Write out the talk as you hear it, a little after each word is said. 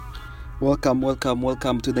Welcome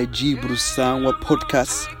to the G Brusawa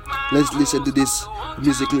podcast. Let's listen to this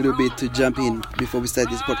music a little bit to jump in before we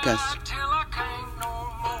start this podcast.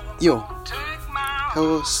 Yo,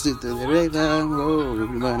 horse to the river,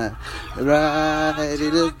 road, wanna ride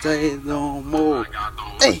it a day no more.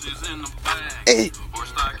 Hey.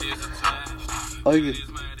 Okay,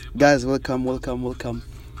 guys, welcome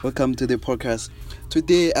to the podcast.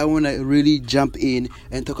 Today, I want to really jump in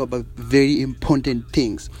and talk about very important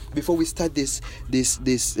things. Before we start this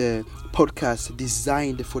podcast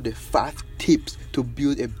designed for the 5 tips to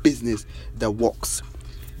build a business that works.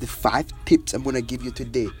 The 5 tips I'm going to give you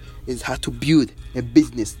today is how to build a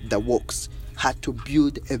business that works. How to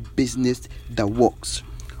build a business that works.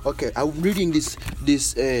 Okay, I'm reading this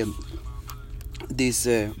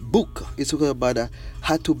book. It's talking about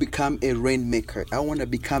how to become a rainmaker. I want to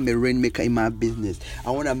become a rainmaker in my business. I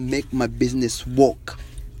want to make my business work,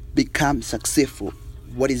 become successful.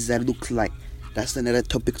 What does that look like? That's another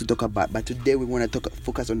topic to talk about. But today we want to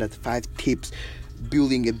focus on that 5 tips,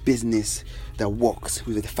 building a business that works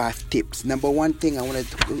with the 5 tips. Number 1 thing I wanted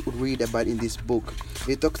to read about in this book,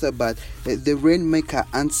 it talks about the rainmaker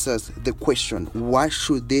answers the question, why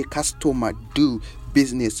should the customer do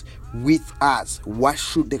business with us? Why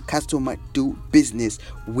should the customer do business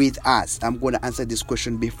with us? I'm going to answer this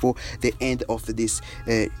question before the end of this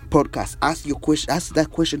podcast. Ask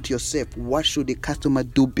that question to yourself. Why should the customer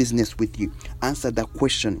do business with you? Answer that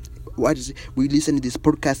question. What is it? We listen to this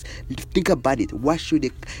podcast, think about it. Why should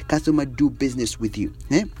the customer do business with you?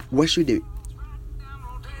 Why should they?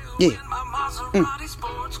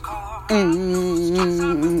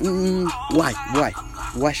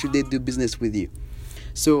 Why should they do business with you?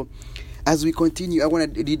 So, as we continue, I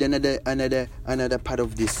want to read another part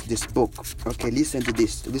of this book. Okay, listen to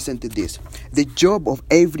this. The job of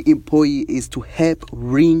every employee is to help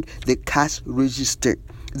ring the cash register.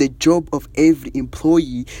 The job of every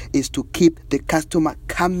employee is to keep the customer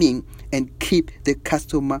coming and keep the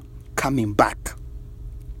customer coming back.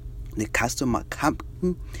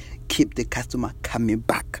 Keep the customer coming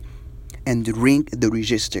back and ring the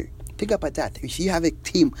register. Think about that. If you have a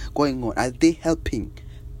team going on, are they helping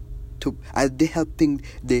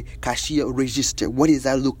the cashier register? What does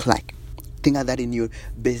that look like? Think of that in your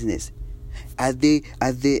business. Are they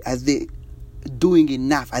doing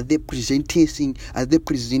enough? Are they presenting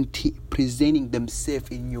themselves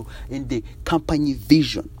in the company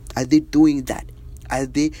vision? Are they doing that? Are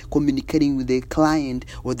they communicating with the client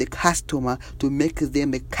or the customer to make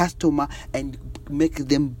them a customer and make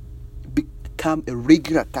them become a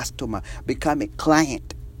regular customer, become a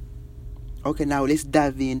client? Okay, now let's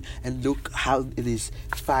dive in and look how it is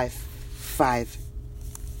five.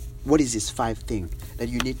 What is this 5 thing that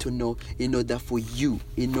you need to know in order for you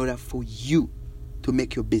to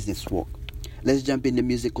make your business work? Let's jump in the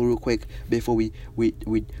music real quick before we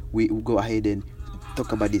go ahead and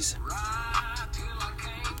talk about this.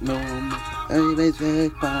 No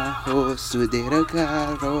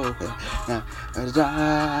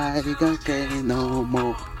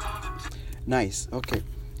more. Nice. Okay.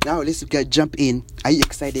 Now let's jump in. Are you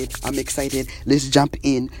excited? I'm excited. Let's jump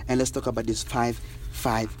in and let's talk about these 5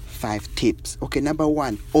 tips. Okay, number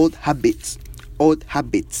 1, old habits.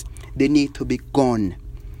 They need to be gone.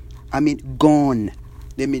 Gone.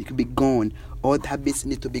 They need to be gone. Old habits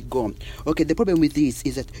need to be gone. Okay, the problem with this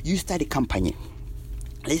is that you start a company.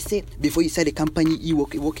 Let's say before you start a company, you were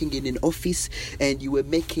working in an office and you were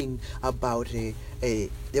making about the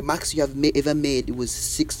max you have ever made. It was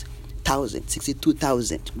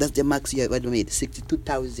 62,000. That's the max you have ever made.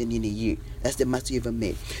 62,000 in a year. That's the max you ever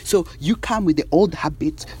made. So you come with the old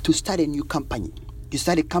habits to start a new company. You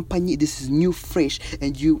start a company, this is new, fresh,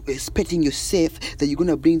 and you expecting yourself that you're going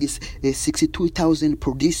to bring this 62,000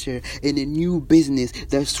 producer in a new business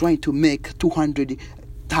that's trying to make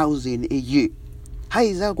 200,000 a year. How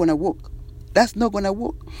is that going to work? That's not going to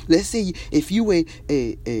work. Let's say if you were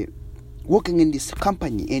working in this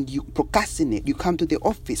company and you procrastinate, you come to the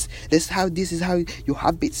office. This is how your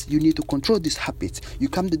habits, you need to control these habits. You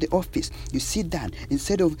come to the office, you sit down.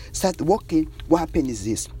 Instead of start working, what happens is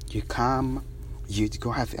this. You come,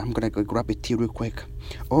 I'm gonna go grab a tea real quick.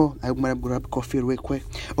 Oh, I'm gonna grab coffee real quick.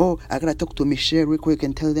 Oh, I gotta talk to Michelle real quick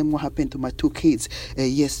and tell them what happened to my 2 kids.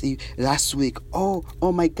 Last week. Oh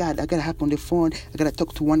my God, I gotta hop on the phone. I gotta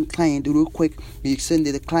talk to one client real quick. You send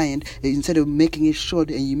the client instead of making it short,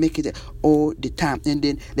 and you make it all the time. And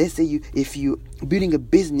then let's say if you building a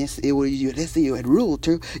business, let's say you're a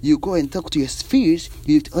realtor, you go and talk to your spheres.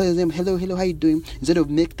 You tell them, hello, how you doing? Instead of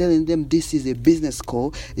telling them this is a business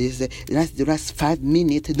call, last 5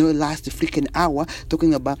 minutes, no last freaking hour,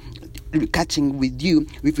 talking about recatching with you.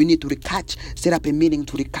 If you need to recatch, set up a meeting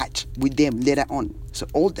to recatch with them later on. So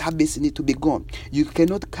old habits need to be gone. You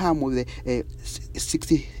cannot come with a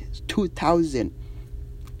 62,000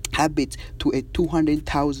 habits to a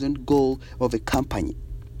 200,000 goal of a company.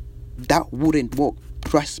 That wouldn't work.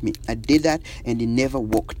 Trust me, I did that and it never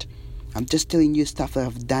worked. I'm just telling you stuff that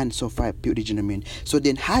I've done so far, beauty gentlemen. So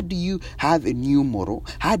then, how do you have a new model?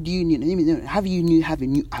 How do you have a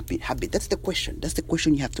new habit? That's the question. That's the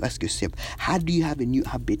question you have to ask yourself. How do you have a new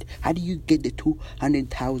habit? How do you get the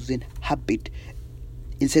 200,000 habit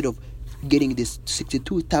instead of getting this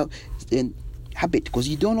 62,000 habit? Because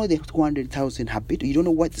you don't know the 200,000 habit. You don't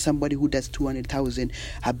know what somebody who does 200,000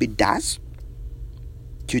 habit does.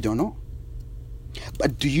 You don't know.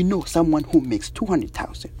 But do you know someone who makes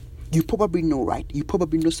 200,000? You probably know, right? You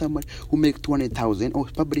probably know someone who makes 200,000, or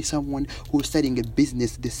probably someone who's starting a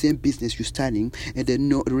business, the same business you're starting, and they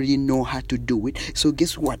already know how to do it. So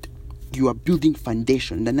guess what? You are building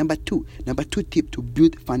foundation. The number two tip to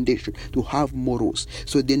build foundation, to have morals.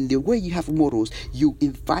 So then the way you have morals, you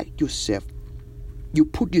invite yourself, you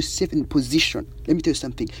put yourself in position. Let me tell you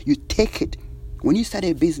something. You take it. When you start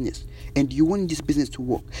a business and you want this business to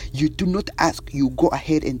work, you do not ask, you go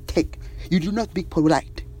ahead and take. You do not be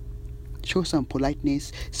polite. Show some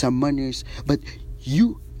politeness, some manners, but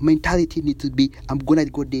you mentality need to be, I'm gonna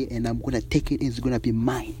go there and I'm gonna take it, and it's gonna be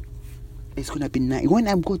mine. It's gonna be nice. When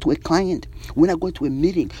I go to a client, when I go to a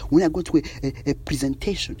meeting, when I go to a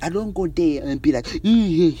presentation, I don't go there and be like,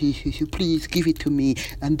 please give it to me.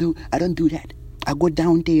 And I don't do that. I go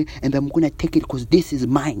down there and I'm gonna take it because this is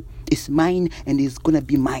mine. It's mine and it's gonna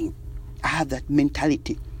be mine. I have that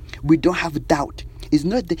mentality. We don't have doubt. It's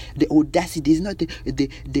not the audacity. It's not the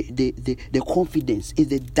confidence. It's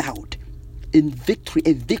the doubt. In victory,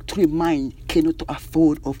 a victory mind cannot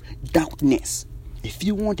afford of doubtness. If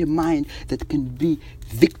you want a mind that can be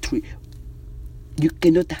victory, you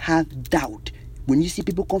cannot have doubt. When you see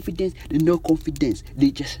people confident, they know confidence.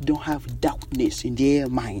 They just don't have doubtness in their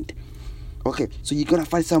mind. Okay, so you gotta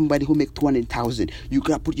find somebody who make 200,000. You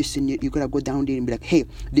gotta put you gotta go down there and be like, hey,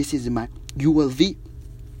 this is my ULV.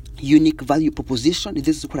 Unique value proposition.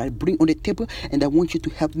 This is what I bring on the table, and I want you to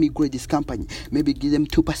help me grow this company. Maybe give them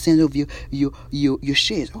 2% of your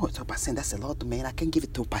shares. Oh, 2%, that's a lot, man. I can't give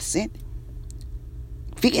it 2%.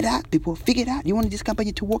 Figure it out, people. Figure it out. You want this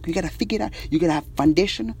company to work, you gotta figure it out. You gotta have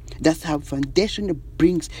foundation. That's how foundation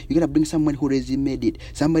brings. You gotta bring someone who already made it.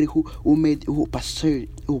 Somebody who passed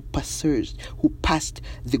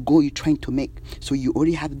the goal you're trying to make. So you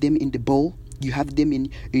already have them in the bowl. You have them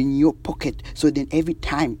in your pocket. So then every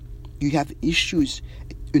time you have issues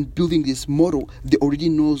in building this model, they already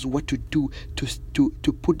knows what to do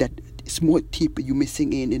to put that small tip you're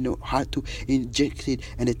missing in, how to inject it,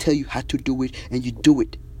 and they tell you how to do it, and you do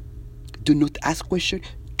it. Do not ask questions.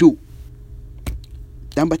 Do.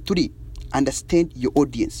 Number 3, understand your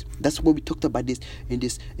audience. That's what we talked about in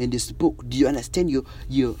this book. Do you understand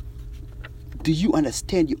Do you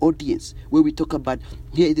understand your audience? Where we talk about,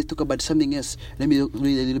 here they talk about something else. Let me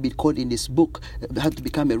read a little bit called in this book, how to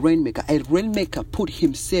become a rainmaker. A rainmaker put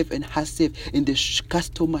himself and herself in the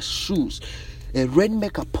customer's shoes. A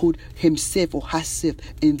rainmaker put himself or herself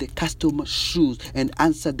in the customer's shoes and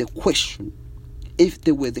answered the question, if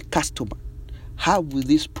they were the customer, how will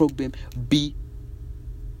this problem be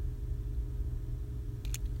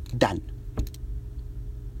done?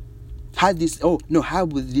 How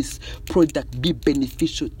will this product be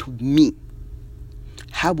beneficial to me?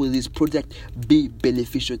 How will this product be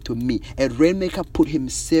beneficial to me? A rainmaker put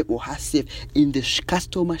himself or herself in the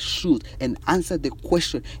customer's shoes and answered the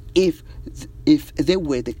question, if they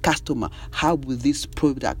were the customer, how will this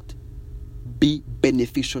product be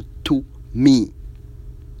beneficial to me?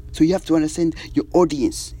 So you have to understand your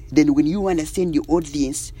audience. Then when you understand your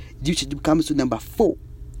audience, you should come to number 4.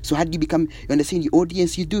 So how do you understand your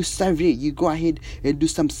audience? You do survey. You go ahead and do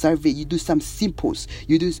some survey. You do some samples.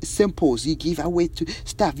 You do samples. You give away to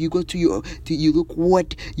stuff. You go you look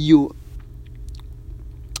what your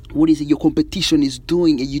competition is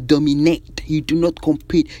doing, and you dominate. You do not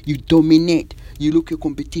compete. You dominate. You look at your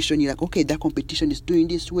competition. You're like, okay, that competition is doing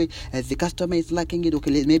this way. As the customer is liking it,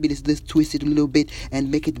 okay, let's twist it a little bit and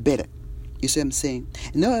make it better. You see what I'm saying?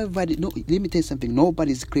 Let me tell you something.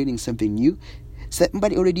 Nobody's creating something new.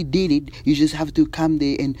 Somebody already did it. You just have to come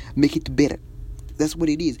there and make it better. That's what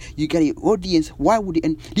it is. You got your audience. Why would it?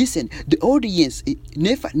 And listen, the audience,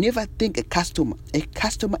 never think a customer. A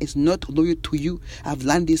customer is not loyal to you. I've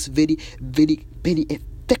learned this very, very, very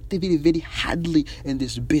effectively, very hardly in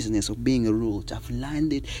this business of being a rule. I've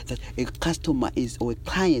learned it that a customer or a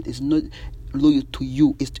client is not loyal to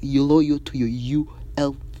you. It's you're loyal to your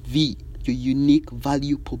ULV. your unique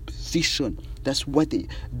value proposition. That's what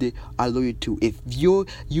they allow you to. If your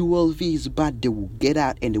ULV is bad, they will get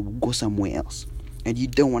out and they will go somewhere else. And you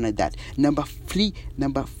don't want that. Number four,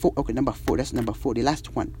 that's number four, the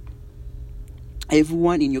last one.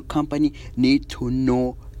 Everyone in your company need to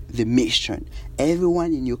know the mission.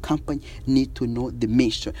 Everyone in your company need to know the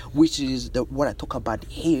mission, which is what I talk about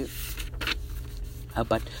here.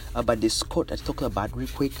 About this quote I talk about real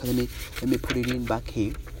quick. Let me put it in back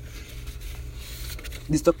here.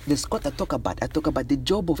 This quote I talk about the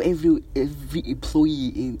job of every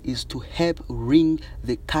employee is to help ring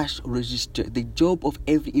the cash register. The job of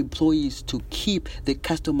every employee is to keep the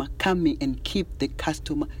customer coming and keep the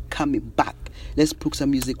customer coming back. Let's put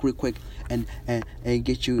some music real quick and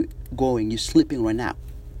get you going. You're sleeping right now.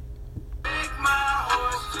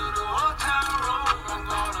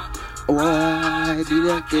 Why did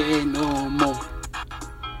I get no more?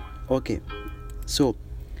 Okay, so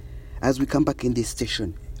as we come back in this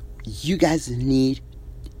session, you guys need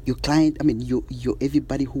your client, your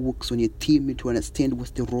everybody who works on your team to understand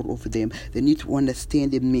what's the role of them. They need to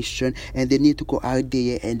understand the mission, and they need to go out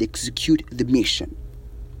there and execute the mission.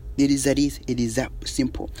 It is that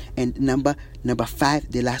simple. And number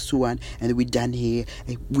five, the last one, and we're done here.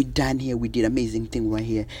 We did amazing thing right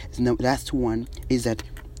here. The last one is that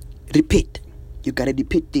repeat. You gotta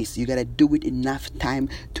repeat this. You gotta do it enough time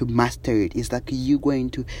to master it. It's like you going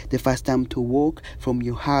to the first time to walk from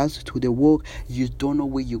your house to the work. You don't know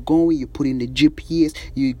where you're going. You put in the GPS.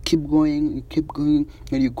 You keep going,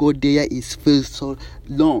 and you go there. It feels so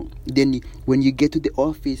long. Then when you get to the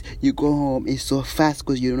office, you go home. It's so fast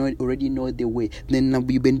because you already know the way. Then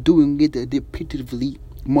you've been doing it repetitively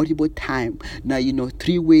multiple times. Now you know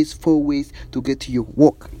 3 ways, 4 ways to get to your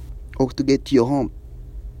work or to get to your home.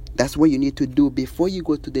 That's what you need to do before you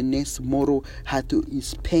go to the next model. How to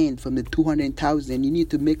spend from the 200,000. You need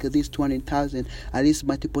to make this 200,000 at least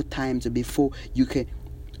multiple times before you can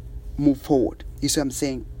move forward. You see what I'm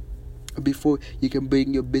saying? Before you can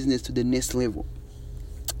bring your business to the next level.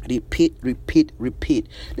 Repeat. Ladies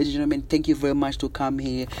and gentlemen, thank you very much to come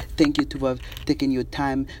here. Thank you to have taken your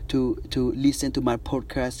time to listen to my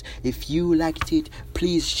podcast. If you liked it,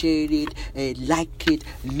 please share it, like it,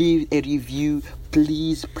 leave a review.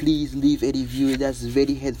 Please leave a review. That's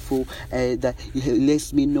very helpful. That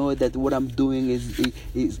lets me know that what I'm doing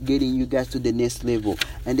is getting you guys to the next level.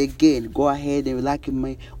 And again, go ahead and like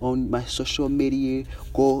me on my social media.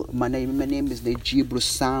 My name is Najib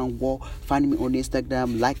Rusang. Find me on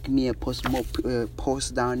Instagram. Like me and post more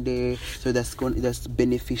posts down there. So that's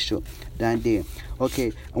beneficial down there.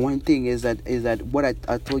 Okay. And one thing is that what I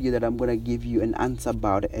told you that I'm gonna give you an answer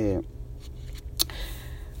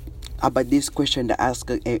about this question that ask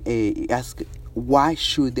why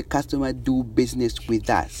should the customer do business with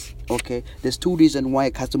us? Okay, there's 2 reasons why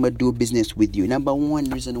a customer do business with you. Number 1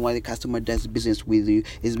 reason why the customer does business with you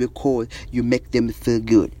is because you make them feel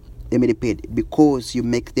good. Let me repeat, because you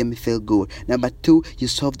make them feel good. Number 2, you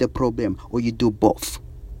solve the problem, or you do both.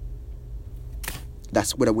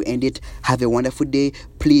 That's where we end it. Have a wonderful day.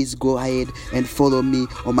 Please go ahead and follow me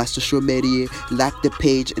on my social media, like the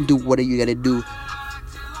page, and do whatever you gotta do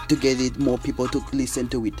to get it more people to listen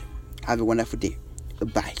to it. Have a wonderful day.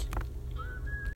 Bye.